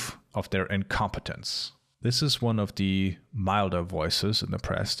proof of their incompetence." This is one of the milder voices in the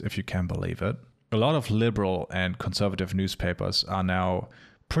press, if you can believe it. A lot of liberal and conservative newspapers are now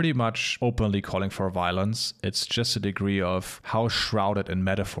pretty much openly calling for violence. It's just a degree of how shrouded in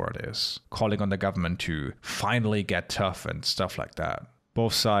metaphor it is, calling on the government to finally get tough and stuff like that.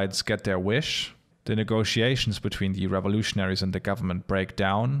 Both sides get their wish. The negotiations between the revolutionaries and the government break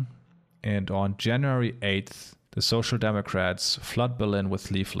down, and on January 8th, the Social Democrats flood Berlin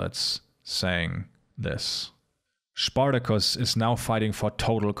with leaflets saying this: "Spartacus is now fighting for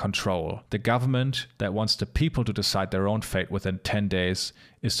total control. The government that wants the people to decide their own fate within 10 days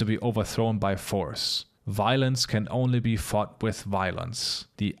is to be overthrown by force. Violence can only be fought with violence.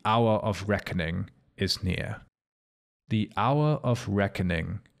 The hour of reckoning is near." The hour of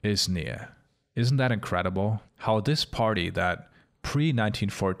reckoning is near. Isn't that incredible? How this party that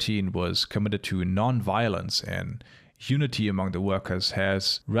pre-1914 was committed to non-violence and unity among the workers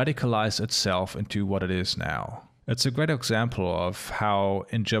has radicalized itself into what it is now. It's a great example of how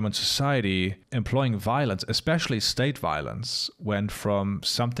in German society employing violence, especially state violence, went from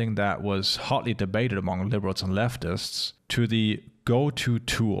something that was hotly debated among liberals and leftists to the go-to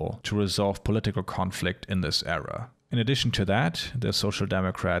tool to resolve political conflict in this era. In addition to that, the Social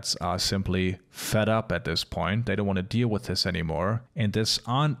Democrats are simply fed up at this point. They don't want to deal with this anymore, and this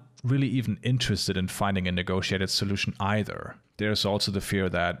aren't really even interested in finding a negotiated solution either. There's also the fear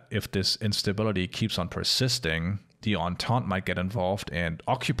that if this instability keeps on persisting, the Entente might get involved and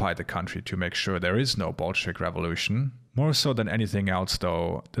occupy the country to make sure there is no Bolshevik revolution. More so than anything else,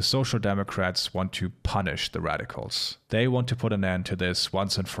 though, the Social Democrats want to punish the radicals. They want to put an end to this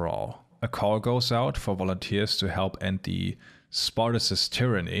once and for all. A call goes out for volunteers to help end the Spartacist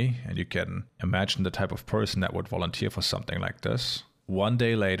tyranny, and you can imagine the type of person that would volunteer for something like this. One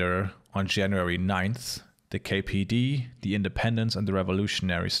day later, on January 9th, the KPD, the Independents, and the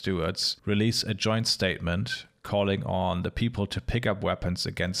Revolutionary Stewards release a joint statement calling on the people to pick up weapons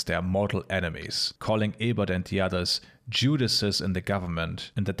against their mortal enemies, calling Ebert and the others Judases in the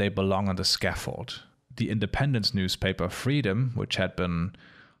government and that they belong on the scaffold. The Independents newspaper Frieden, which had been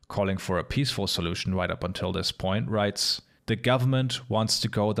calling for a peaceful solution right up until this point, writes, "The government wants to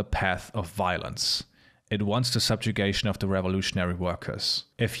go the path of violence. It wants the subjugation of the revolutionary workers.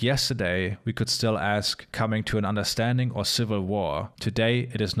 If yesterday we could still ask, coming to an understanding or civil war, today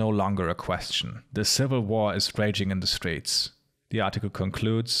it is no longer a question. The civil war is raging in the streets." The article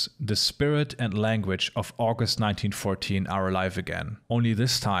concludes, "The spirit and language of August 1914 are alive again. Only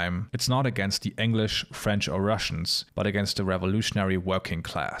this time, it's not against the English, French or Russians, but against the revolutionary working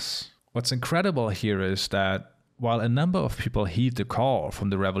class." What's incredible here is that while a number of people heed the call from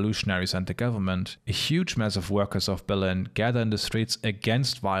the revolutionaries and the government, a huge mass of workers of Berlin gather in the streets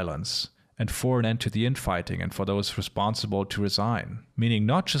against violence and for an end to the infighting and for those responsible to resign. Meaning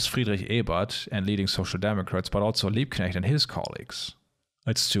not just Friedrich Ebert and leading Social Democrats, but also Liebknecht and his colleagues.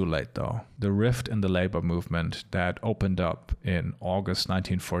 It's too late though. The rift in the labor movement that opened up in August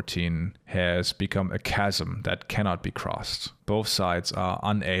 1914 has become a chasm that cannot be crossed. Both sides are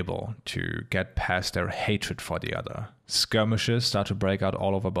unable to get past their hatred for the other. Skirmishes start to break out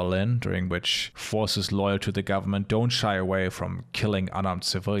all over Berlin, during which forces loyal to the government don't shy away from killing unarmed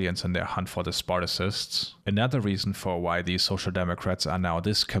civilians in their hunt for the Spartacists. Another reason for why these Social Democrats are now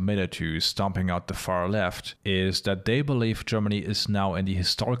this committed to stomping out the far left is that they believe Germany is now in the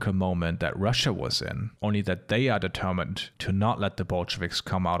historical moment that Russia was in, only that they are determined to not let the Bolsheviks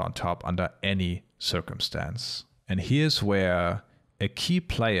come out on top under any circumstance. And here's where a key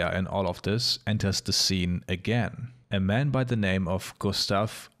player in all of this enters the scene again. A man by the name of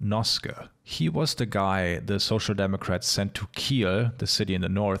Gustav Noske. He was the guy the Social Democrats sent to Kiel, the city in the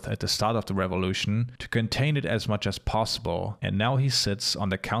north, at the start of the revolution to contain it as much as possible, and now he sits on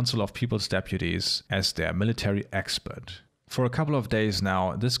the Council of People's Deputies as their military expert. For a couple of days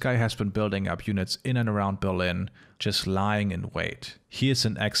now, this guy has been building up units in and around Berlin, just lying in wait. Here's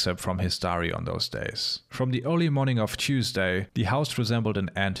an excerpt from his diary on those days. From the early morning of Tuesday, the house resembled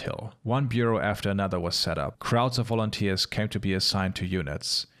an anthill. One bureau after another was set up. Crowds of volunteers came to be assigned to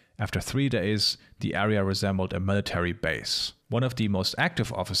units. After 3 days, the area resembled a military base. One of the most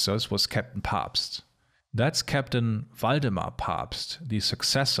active officers was Captain Pabst. That's Captain Waldemar Pabst, the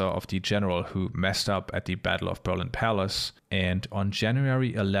successor of the general who messed up at the Battle of Berlin Palace, and on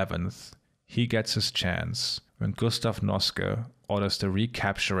January 11th, he gets his chance when Gustav Noske orders the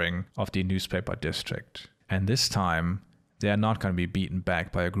recapturing of the newspaper district. And this time, they are not going to be beaten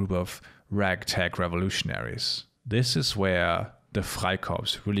back by a group of ragtag revolutionaries. This is where the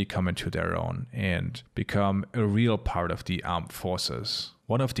Freikorps really come into their own and become a real part of the armed forces.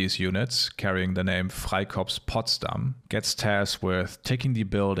 One of these units, carrying the name Freikorps Potsdam, gets tasked with taking the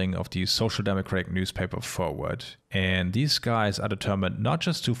building of the Social Democratic newspaper forward. And these guys are determined not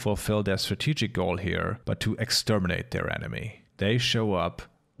just to fulfill their strategic goal here, but to exterminate their enemy. They show up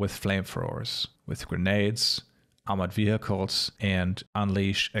with flamethrowers, with grenades, armored vehicles, and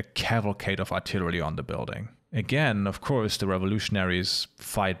unleash a cavalcade of artillery on the building. Again, of course, the revolutionaries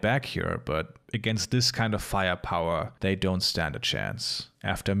fight back here, but against this kind of firepower, they don't stand a chance.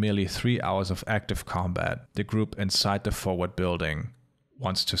 After merely 3 hours of active combat, the group inside the forward building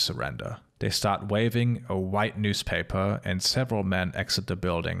wants to surrender. They start waving a white newspaper, and several men exit the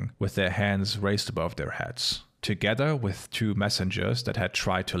building with their hands raised above their heads. Together with 2 messengers that had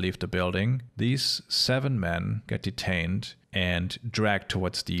tried to leave the building, these 7 men get detained and dragged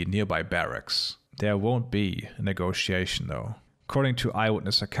towards the nearby barracks. There won't be a negotiation though. According to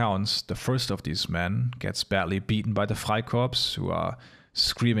eyewitness accounts, the first of these men gets badly beaten by the Freikorps, who are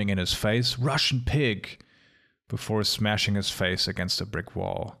screaming in his face, "Russian pig!" before smashing his face against a brick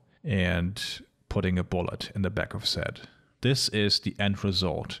wall and putting a bullet in the back of his head. This is the end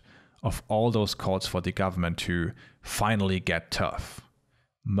result of all those calls for the government to finally get tough,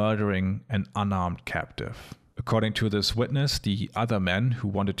 murdering an unarmed captive. According to this witness, the other men who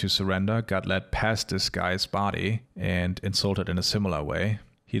wanted to surrender got led past this guy's body and insulted in a similar way.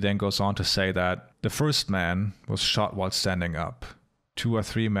 He then goes on to say that the first man was shot while standing up. 2 or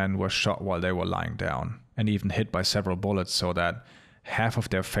 3 men were shot while they were lying down, and even hit by several bullets so that half of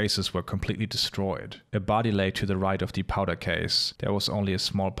their faces were completely destroyed. A body lay to the right of the powder case. There was only a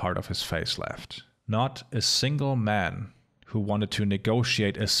small part of his face left. Not a single man who wanted to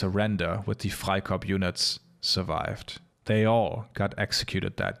negotiate a surrender with the Freikorps units survived. They all got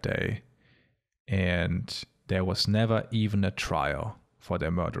executed that day, and there was never even a trial for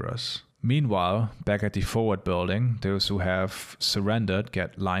their murderers. Meanwhile, back at the forward building, those who have surrendered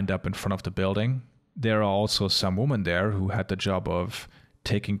get lined up in front of the building. There are also some women there who had the job of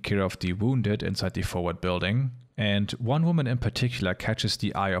taking care of the wounded inside the forward building. And one woman in particular catches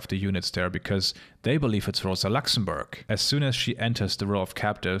the eye of the units there because they believe it's Rosa Luxemburg. As soon as she enters the row of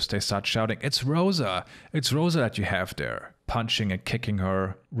captives, they start shouting, "It's Rosa! It's Rosa that you have there!" Punching and kicking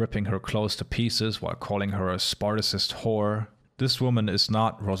her, ripping her clothes to pieces while calling her a Spartacist whore. This woman is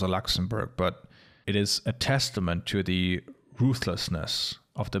not Rosa Luxemburg, but it is a testament to the ruthlessness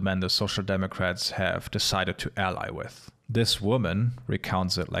of the men the Social Democrats have decided to ally with. This woman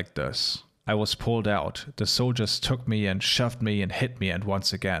recounts it like this. "I was pulled out. The soldiers took me and shoved me and hit me, and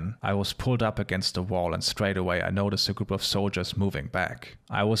once again, I was pulled up against the wall, and straight away I noticed a group of soldiers moving back.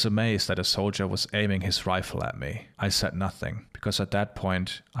 I was amazed that a soldier was aiming his rifle at me. I said nothing, because at that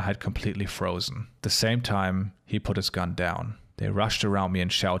point I had completely frozen. At the same time, he put his gun down. They rushed around me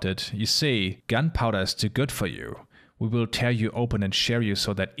and shouted, 'You see, gunpowder is too good for you. We will tear you open and share you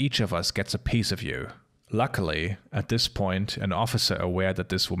so that each of us gets a piece of you.'" Luckily, at this point, an officer aware that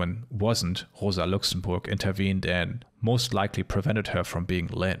this woman wasn't Rosa Luxemburg intervened and most likely prevented her from being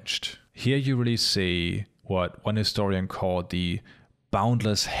lynched. Here you really see what one historian called the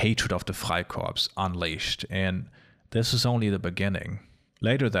boundless hatred of the Freikorps unleashed, and this is only the beginning.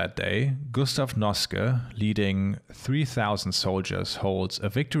 Later that day, Gustav Noske, leading 3,000 soldiers, holds a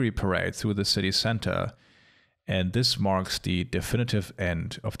victory parade through the city center, and this marks the definitive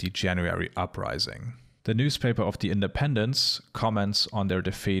end of the January uprising. The newspaper of the Independents comments on their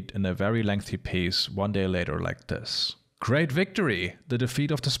defeat in a very lengthy piece one day later like this. "Great victory! The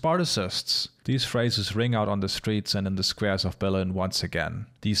defeat of the Spartacists!" These phrases ring out on the streets and in the squares of Berlin once again.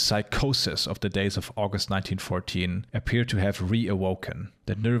 The psychosis of the days of August 1914 appear to have reawoken.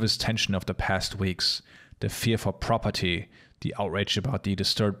 The nervous tension of the past weeks, the fear for property, the outrage about the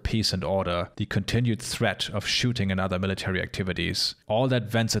disturbed peace and order, the continued threat of shooting and other military activities, all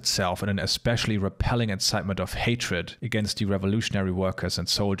that vents itself in an especially repelling incitement of hatred against the revolutionary workers and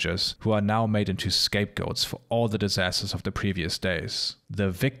soldiers who are now made into scapegoats for all the disasters of the previous days. The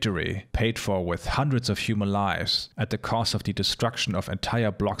victory, paid for with hundreds of human lives, at the cost of the destruction of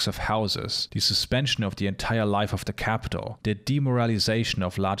entire blocks of houses, the suspension of the entire life of the capital, the demoralization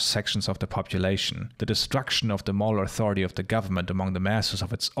of large sections of the population, the destruction of the moral authority of the government among the masses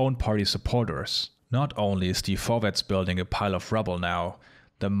of its own party supporters. Not only is the Vorwärts building a pile of rubble now,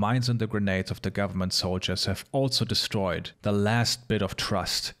 the mines and the grenades of the government soldiers have also destroyed the last bit of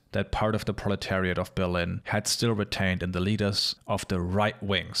trust that part of the proletariat of Berlin had still retained in the leaders of the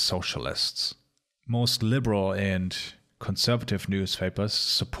right-wing socialists. Most liberal and conservative newspapers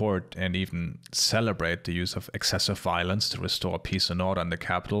support and even celebrate the use of excessive violence to restore peace and order in the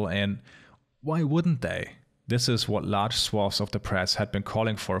capital, and why wouldn't they? This is what large swaths of the press had been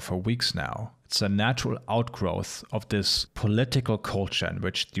calling for weeks now. It's a natural outgrowth of this political culture in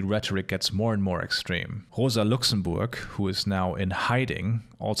which the rhetoric gets more and more extreme. Rosa Luxemburg, who is now in hiding,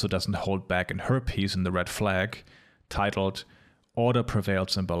 also doesn't hold back in her piece in the Red Flag, titled "Order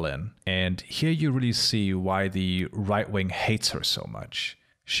Prevails in Berlin." And here you really see why the right wing hates her so much.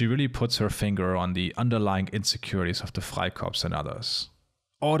 She really puts her finger on the underlying insecurities of the Freikorps and others.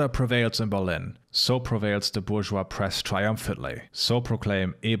 Order prevails in Berlin. So prevails the bourgeois press triumphantly. So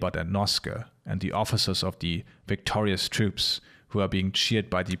proclaim Ebert and Noske and the officers of the victorious troops who are being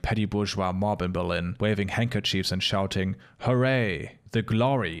cheered by the petty bourgeois mob in Berlin, waving handkerchiefs and shouting, "Hooray! The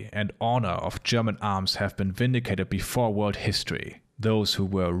glory and honor of German arms have been vindicated before world history." Those who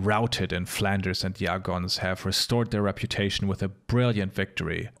were routed in Flanders and the Argonnes have restored their reputation with a brilliant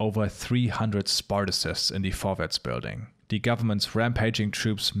victory over 300 Spartacists in the Vorwärts building. The government's rampaging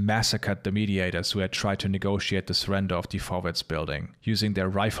troops massacred the mediators who had tried to negotiate the surrender of the Vorwärts building, using their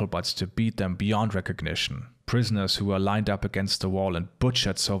rifle butts to beat them beyond recognition. Prisoners who were lined up against the wall and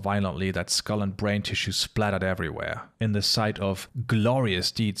butchered so violently that skull and brain tissue splattered everywhere. In the sight of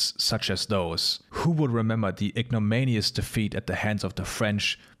glorious deeds such as those, who would remember the ignominious defeat at the hands of the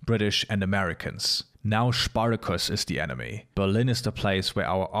French, British and Americans? Now Spartacus is the enemy. Berlin is the place where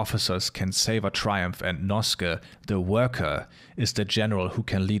our officers can savor triumph, and Noske, the worker, is the general who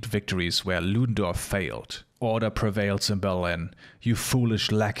can lead victories where Ludendorff failed. Order prevails in Berlin. You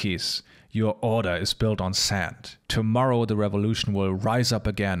foolish lackeys. Your order is built on sand. Tomorrow the revolution will rise up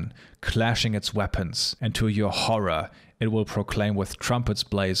again, clashing its weapons, and to your horror it will proclaim with trumpets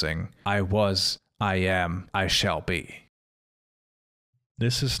blazing, "I was, I am, I shall be."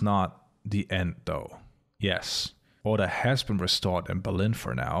 This is not the end though. Yes, order has been restored in Berlin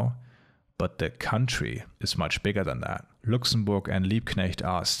for now, but the country is much bigger than that. Luxemburg and Liebknecht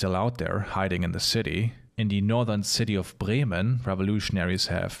are still out there, hiding in the city. In the northern city of Bremen, revolutionaries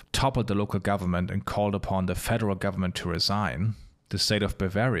have toppled the local government and called upon the federal government to resign. The state of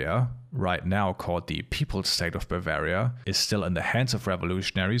Bavaria, right now called the People's State of Bavaria, is still in the hands of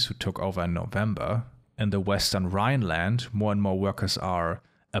revolutionaries who took over in November. In the western Rhineland, more and more workers are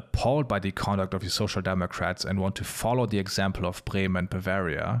appalled by the conduct of the Social Democrats and want to follow the example of Bremen and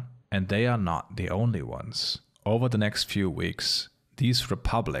Bavaria, and they are not the only ones. Over the next few weeks, these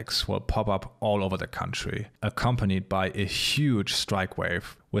republics will pop up all over the country, accompanied by a huge strike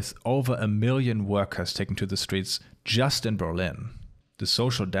wave, with over 1 million workers taking to the streets just in Berlin. The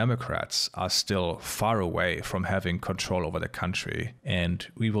Social Democrats are still far away from having control over the country, and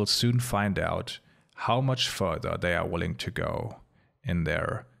we will soon find out how much further they are willing to go in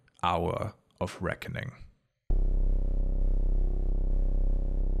their hour of reckoning.